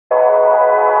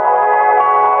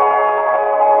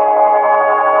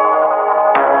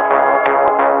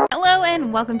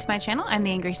and welcome to my channel. I'm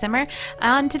the Angry Simmer.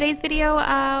 On today's video,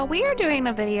 we are doing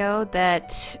a video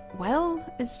that, well,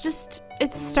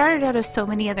 it started out as so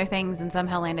many other things and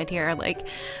somehow landed here. Like,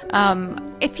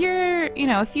 if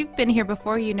you've been here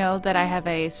before, you know that I have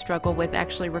a struggle with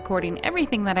actually recording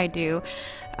everything that I do,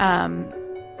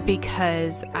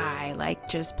 because I like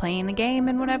just playing the game,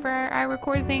 and whenever I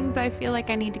record things, I feel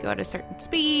like I need to go at a certain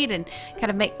speed and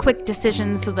kind of make quick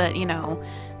decisions so that, you know,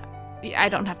 I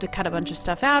don't have to cut a bunch of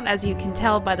stuff out, as you can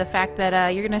tell by the fact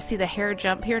that you're going to see the hair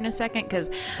jump here in a second, because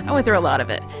I went through a lot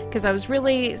of it. Because I was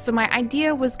really, so my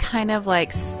idea was kind of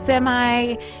like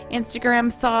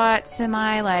semi-Instagram thought,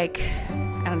 semi-like,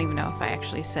 I don't even know if I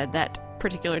actually said that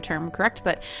particular term correct,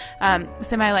 but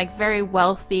semi-like very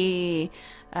wealthy,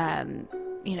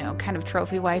 you know, kind of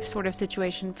trophy wife sort of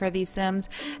situation for these Sims.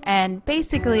 And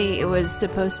basically it was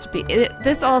supposed to be,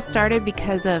 this all started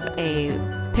because of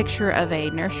a picture of a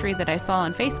nursery that I saw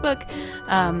on Facebook,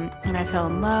 and I fell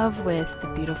in love with the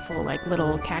beautiful like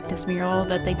little cactus mural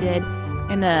that they did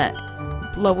in the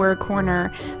lower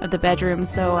corner of the bedroom.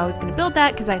 So I was going to build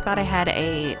that because I thought I had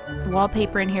a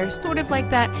wallpaper in here sort of like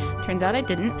that. Turns out I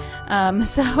didn't,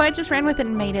 so I just ran with it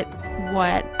and made it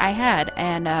what I had.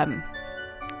 And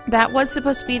that was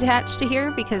supposed to be attached to here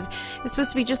because it was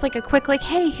supposed to be just like a quick, like,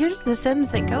 hey, here's the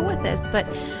Sims that go with this. But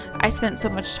I spent so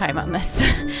much time on this,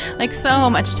 like so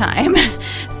much time.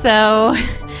 So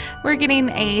we're getting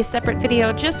a separate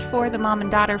video just for the mom and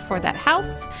daughter for that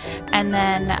house. And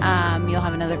then you'll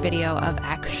have another video of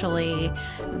actually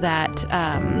that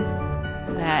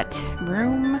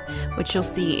room, which you'll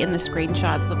see in the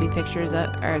screenshots. There'll be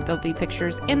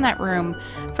pictures in that room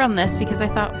from this, because I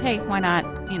thought, hey, why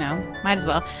not, you know, might as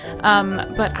well.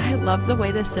 But I love the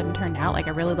way this Sim turned out. Like,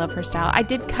 I really love her style. I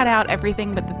did cut out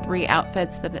everything but the 3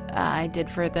 outfits that I did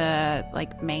for the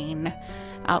like main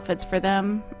outfits for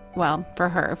them. Well, for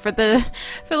her, for the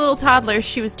little toddler,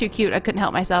 she was too cute. I couldn't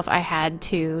help myself. I had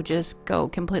to just go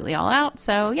completely all out.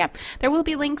 So yeah, there will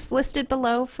be links listed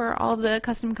below for all of the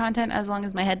custom content, as long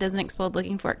as my head doesn't explode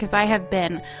looking for it, because I have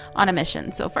been on a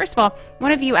mission. So first of all,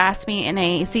 one of you asked me in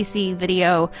a CC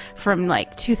video from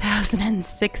like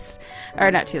 2006,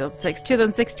 or not 2006,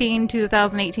 2016,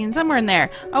 2018, somewhere in there,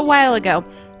 a while ago,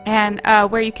 and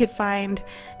where you could find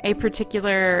a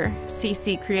particular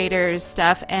CC creator's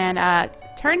stuff, and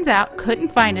turns out couldn't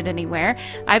find it anywhere.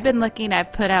 I've been looking,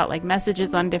 I've put out like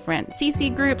messages on different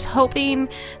CC groups hoping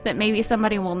that maybe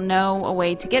somebody will know a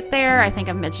way to get there. I think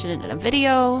I mentioned it in a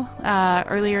video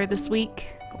earlier this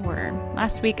week or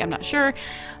last week, I'm not sure.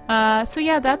 So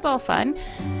yeah, that's all fun.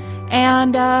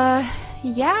 And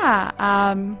yeah,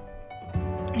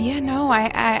 no,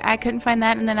 I couldn't find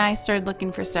that, and then I started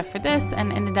looking for stuff for this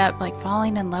and ended up like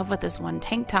falling in love with this one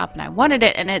tank top, and I wanted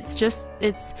it, and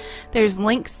there's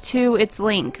links to its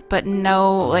link, but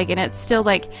no, like, and it's still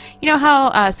like, you know how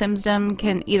Simsdom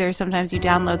can either sometimes you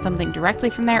download something directly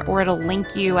from there, or it'll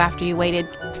link you after you waited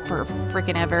for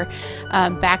freaking ever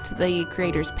back to the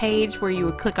creator's page, where you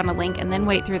would click on a link and then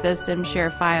wait through the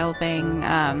SimShare file thing,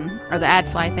 or the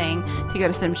AdFly thing to go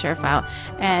to SimShare file.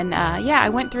 And yeah, I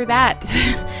went through that.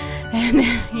 And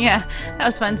yeah, that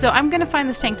was fun. So I'm gonna find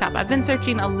this tank top. I've been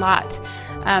searching a lot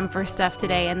for stuff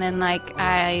today, and then like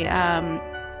I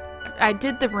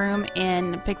did the room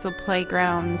in Pixel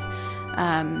Playground's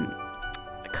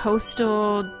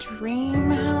coastal dream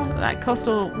house,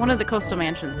 one of the coastal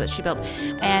mansions that she built,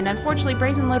 and unfortunately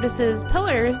Brazen Lotus's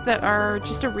pillars that are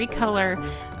just a recolor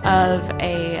of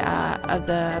of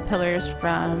the pillars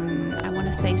from, I want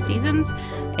to say, Seasons,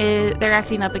 they're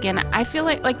acting up again. I feel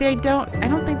like I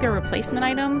don't think they're a replacement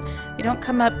item. They don't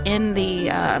come up in the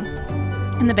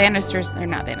banisters. They're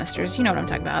not banisters, you know what I'm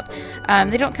talking about.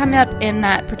 They don't come up in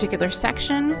that particular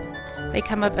section. They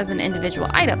come up as an individual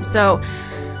item. So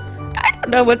I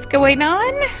don't know what's going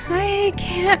on. I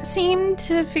can't seem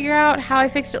to figure out how I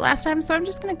fixed it last time, so I'm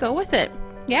just gonna go with it.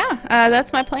 Yeah,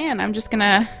 that's my plan. I'm just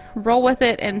gonna roll with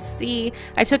it and see.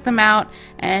 I took them out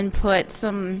and put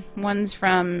some ones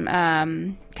from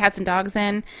Cats and Dogs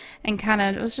in, and kind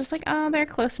of was just like, oh, they're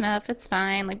close enough, it's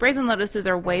fine. Like, Brazen Lotuses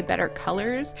are way better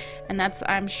colors, and that's,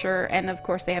 I'm sure, and of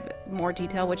course they have more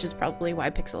detail, which is probably why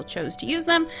Pixel chose to use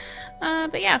them.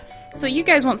 But yeah, so you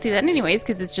guys won't see that anyways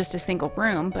because it's just a single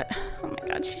room, but oh my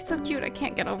god, she's so cute. I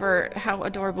can't get over how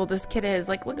adorable this kid is.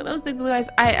 Like, look at those big blue eyes.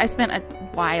 I spent a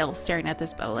while staring at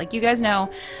this bow. Like, you guys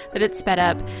know that it's sped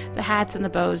up. The hats and the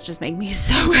bows just make me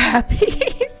so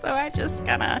happy. So I just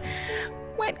kind of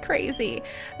went crazy.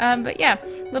 But yeah,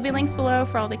 there'll be links below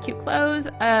for all the cute clothes.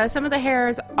 Some of the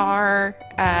hairs are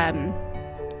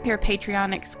They're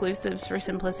Patreon exclusives for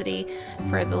simplicity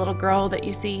for the little girl that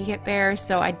you see there,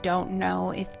 so I don't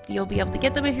know if you'll be able to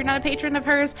get them if you're not a patron of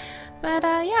hers. But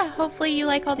yeah, hopefully you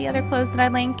like all the other clothes that I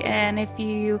link, and if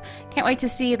you can't wait to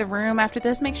see the room after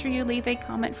this, make sure you leave a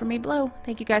comment for me below.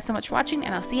 Thank you guys so much for watching,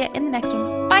 and I'll see you in the next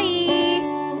one. Bye!